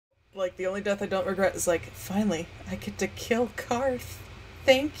like, the only death I don't regret is, like, finally, I get to kill Karth.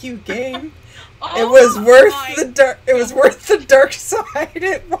 Thank you, game. It was Oh worth my the dark. It was worth the dark side.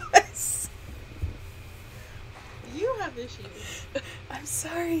 It was. You have issues. I'm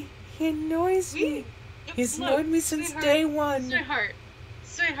sorry. He annoys me. He's Look, annoyed me since sweetheart, day one.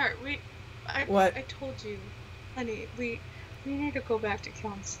 Sweetheart, What? I told you, honey, we need to go back to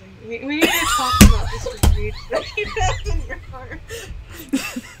counseling. We need to talk about this rage that you have in your heart.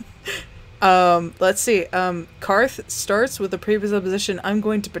 Let's see. Karth starts with the presupposition I'm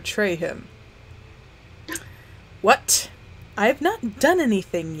going to betray him. What? I have not done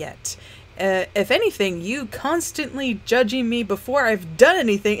anything yet. If anything, you constantly judging me before I've done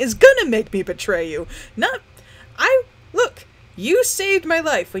anything is gonna make me betray you. Look, you saved my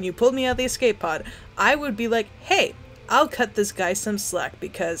life when you pulled me out of the escape pod. I would be like, hey, I'll cut this guy some slack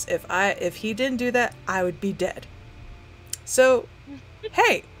because if he didn't do that, I would be dead. So,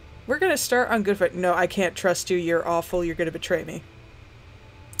 hey, we're gonna start on good foot. No, I can't trust you. You're awful. You're gonna betray me.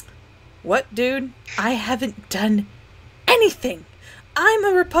 What, dude? I haven't done anything. I'm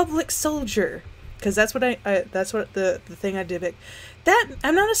a Republic soldier. Because that's what that's what the thing I did.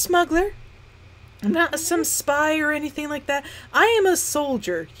 I'm not a smuggler. I'm not some spy or anything like that. I am a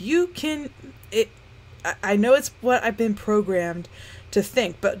soldier. I know it's what I've been programmed to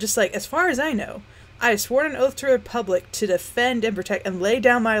think, but just like, as far as I know, I have sworn an oath to the Republic to defend and protect and lay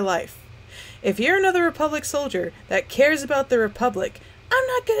down my life. If you're another Republic soldier that cares about the Republic, I'm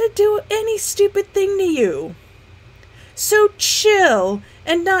not gonna do any stupid thing to you. So chill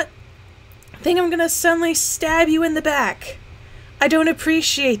and not think I'm gonna suddenly stab you in the back. I don't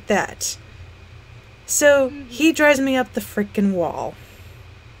appreciate that. So he drives me up the frickin' wall.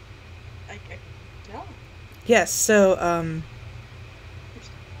 I tell. Yes, so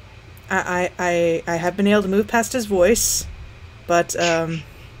I have been able to move past his voice, but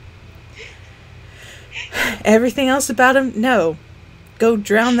everything else about him, no. Go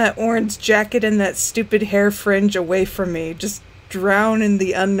drown that orange jacket and that stupid hair fringe away from me. Just drown in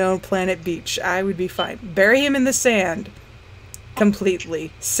the unknown planet beach. I would be fine. Bury him in the sand.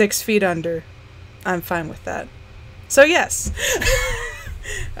 Completely. 6 feet under. I'm fine with that. So yes.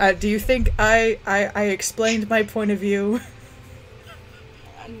 Do you think I explained my point of view?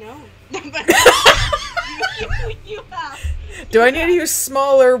 No. you have. Do I need to use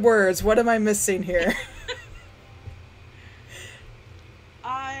smaller words? What am I missing here?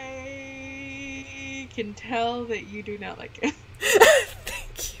 I can tell that you do not like it.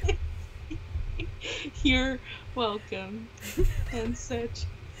 Thank you. You're welcome. And such.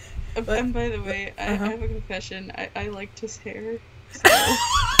 And by the way, I have a confession. I liked his hair. So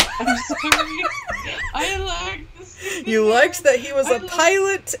I'm sorry. I liked this. You liked that he was a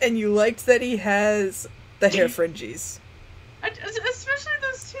pilot, and you liked that he has the hair fringes. Especially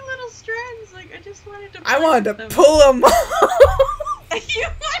those 2 little strands. Like, I just wanted to. I wanted to pull them off. You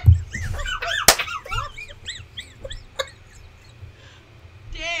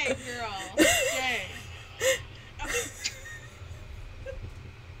Dang, girl. Dang.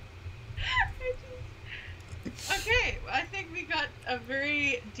 Okay, I think we got a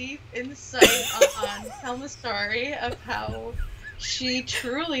very deep insight on Kalma's story of how she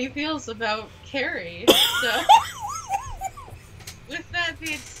truly feels about Carrie. So, with that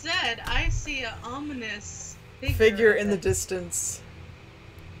being said, I see an ominous figure in the distance.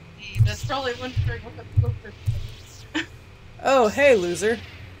 That's probably wondering what the flipper is. Oh, hey, loser.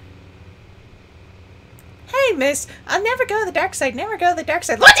 Hey, miss. I'll never go to the dark side. Never go to the dark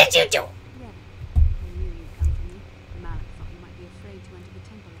side. What did you do?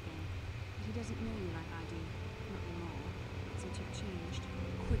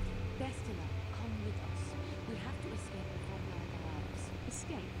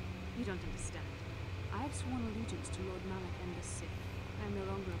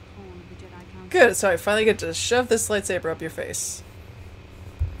 Good, so I finally get to shove this lightsaber up your face.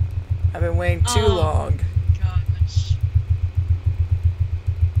 I've been waiting too long. Gosh.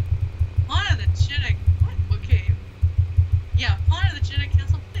 Honor the Jedi. What? Okay. Yeah, Honor the Jedi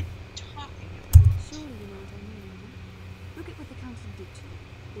Council. What are you talking about? Surely you know what I mean. Look at what the Council did to you.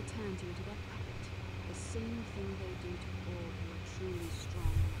 They turned you into their puppet. The same thing they do to all who are truly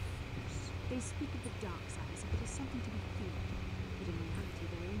strong and fierce. They speak of the dark side as if it is something to be feared. But in reality,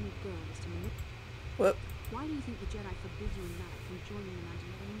 their only goal is to manipulate. What? Why do you think the Jedi forbid you and Malak from joining them under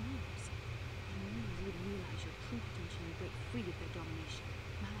your own rules? They knew you would realize your true potential and break free of their domination.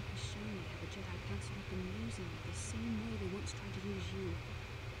 Malak has shown me how the Jedi Council have been using you the same way they once tried to use you.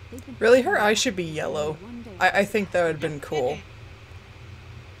 Really, her eyes should be yellow. I think that would have been cool.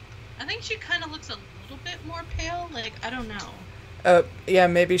 I think she kind of looks a little bit more pale. Like, I don't know. Yeah,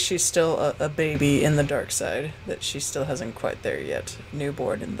 maybe she's still a baby in the dark side. That she still hasn't quite there yet.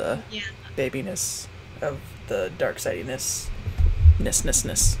 Newborn in the Yeah. babiness of the dark sidiness.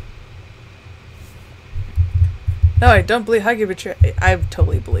 Ness. No, I don't believe Hagi betrayed. I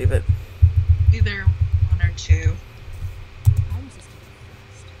totally believe it. Either one or two. I resisted at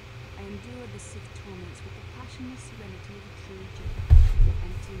first. I endured the Sith torments with the passionless serenity of a true Jedi,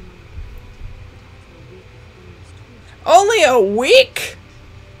 emptying my mind. But after a week of endless torture, Only a week?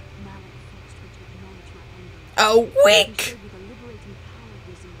 Malik forced me to acknowledge my anger. A He week? showed me the liberating power of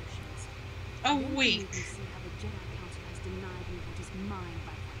these emotions. A Then I week. can see how the Jedi Council has denied me what is mine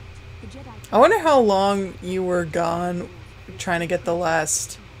by right. The Jedi I wonder how long you were gone trying to get the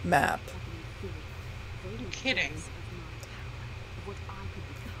last map. Kidding.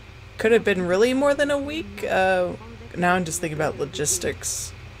 Could have been really more than a week. Now I'm just thinking about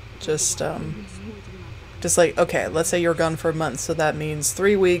logistics. Just like, okay, let's say you're gone for a month, so that means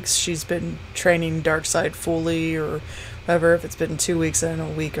 3 weeks she's been training Darkseid fully, or whatever, if it's been 2 weeks and a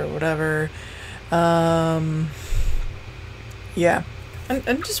week or whatever. Yeah.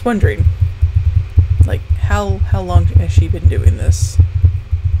 I'm just wondering, like, how long has she been doing this?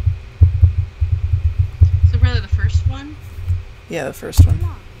 So probably the first one? Yeah, the first one.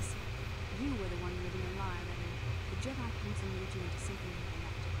 Lies. You were the one living a lie, Revan. The Jedi Council made you into something you were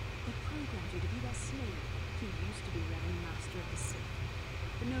not. They programmed you to be their slave. You used to be Revan, Master of the Sith.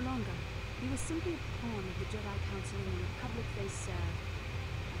 But no longer. You were simply a pawn of the Jedi Council in the Republic they served.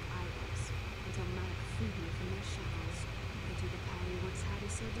 Like I was. Until Malik freed me from their shackles. Pity the power you once had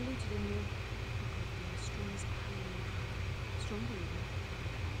is so diluted in you. You could be as strong as I am now. Stronger even.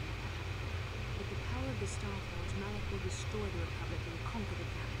 With the power of the Starforge, Malik will destroy the Republic and conquer the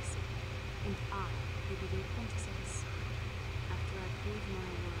galaxy. And I will be the apprentice at his side, after I prove my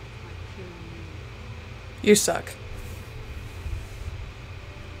worth by killing you. You suck.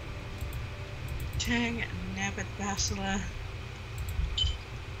 Dang nabbit Basila.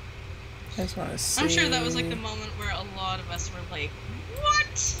 I just want to see. I'm sure that was like the moment where a lot of us were like,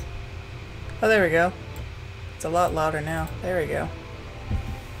 what? Oh, there we go. It's a lot louder now. There we go.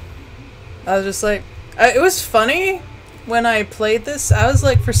 I was just like, it was funny when I played this. I was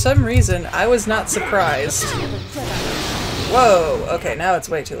like, for some reason, I was not surprised. Whoa, okay, now it's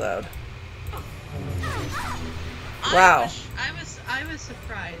way too loud. Wow. I was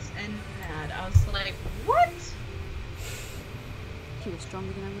surprised and mad. I was like, what? You were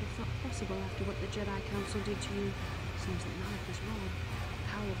stronger than I would have thought possible after what the Jedi Council did to you. Seems that Malik was wrong. The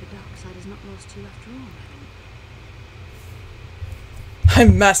power of the dark side is not lost to you after all, Revan.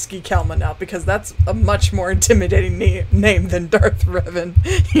 I'm Masky Kalma now, because that's a much more intimidating name than Darth Revan,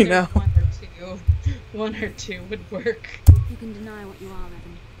 you know? One or two would work. You can deny what you are,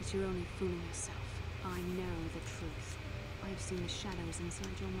 Revan, but you're only fooling yourself. I know the truth. I've seen the shadows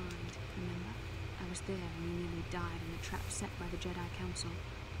inside your mind, remember? I was there when you nearly died in the trap set by the Jedi Council.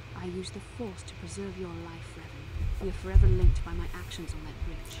 I used the Force to preserve your life, Revan. We're forever linked by my actions on that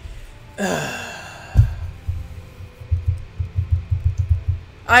bridge.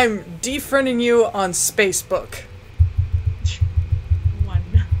 I'm defriending you on Spacebook. One.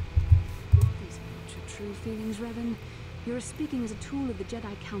 These are not your true feelings, Revan. You're speaking as a tool of the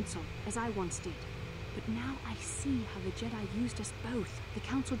Jedi Council, as I once did. But now I see how the Jedi used us both. The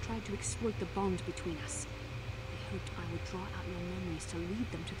Council tried to exploit the bond between us. They hoped I would draw out your memories to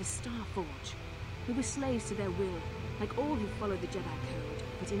lead them to the Starforge. We were slaves to their will, like all who followed the Jedi Code,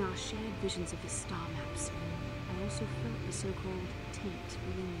 but in our shared visions of the star maps. I also felt the so-called taint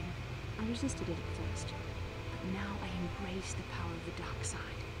within you. I resisted it at first, but now I embrace the power of the dark side.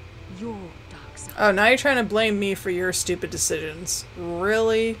 Your dark side. Oh, now you're trying to blame me for your stupid decisions.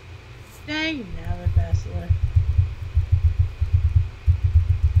 Really? Dang nabbit Basila.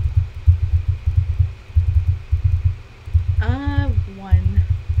 One.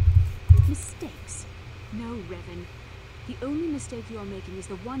 Mistakes? No, Revan. The only mistake you are making is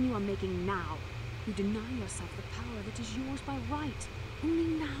the one you are making now. You deny yourself the power that is yours by right. Only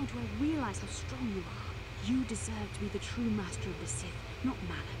now do I realize how strong you are. You deserve to be the true master of the Sith, not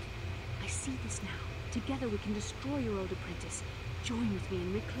Malik. I see this now. Together we can destroy your old apprentice. Join with me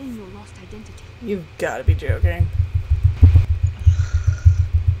and reclaim your lost identity. You've gotta be joking.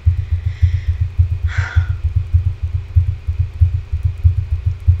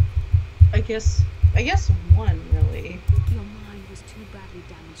 I guess one, really. Your mind was too badly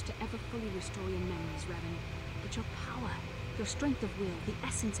damaged to ever fully restore your memories, Revan. But your power, your strength of will, the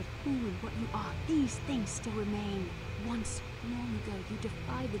essence of who and what you are, these things still remain. Once, long ago, you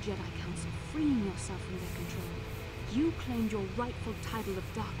defied the Jedi Council, freeing yourself from their control. You claimed your rightful title of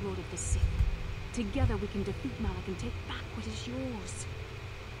Dark Lord of the Sith. Together we can defeat Malak and take back what is yours.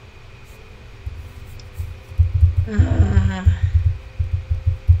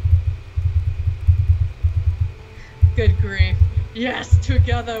 Good grief. Yes,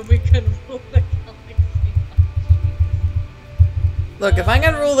 together we can rule the galaxy. Look, if I'm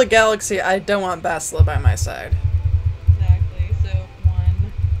gonna rule the galaxy, I don't want Bastila by my side. Exactly, so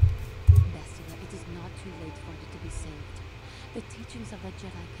 1. Bastila, it is not too late for you to be saved. The teachings of the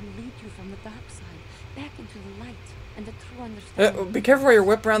Jedi can lead you from the dark side back into the light and the true understanding. Be careful where you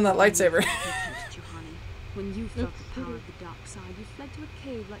whip around that lightsaber. When you felt the power of the dark side, you fled to a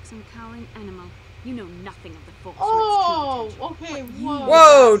cave like some cowering animal. You know nothing of the Force. Oh, okay, whoa.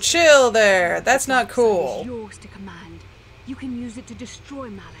 Whoa, chill there. That's not It's cool. yours to command. You can use it to destroy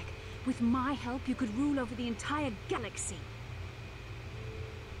Malak. With my help, you could rule over the entire galaxy.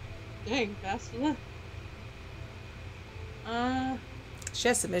 Dang, Bastila. She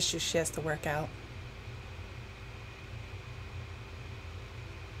has some issues she has to work out.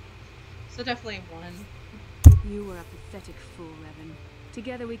 So definitely 1. You were a pathetic fool, Revan.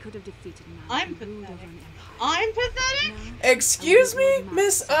 Together we could have defeated Malak I'm and ruled over pathetic. an empire. I'm pathetic? Now, Excuse me, only one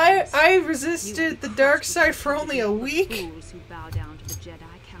miss? master I You resisted the will dark be side for crushed only a because of the week. Fools who bow down to the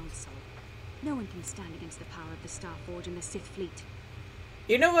Jedi Council. No one can stand against the power of the Starforge and the Sith fleet.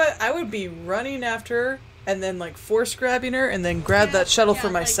 You know what? I would be running after her and then like force grabbing her and then grab that shuttle for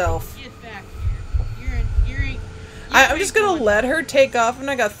like, myself. get back here. I'm just gonna let her take off and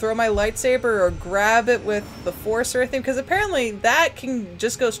I gotta throw my lightsaber or grab it with the force or anything because apparently that can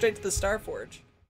just go straight to the Starforge.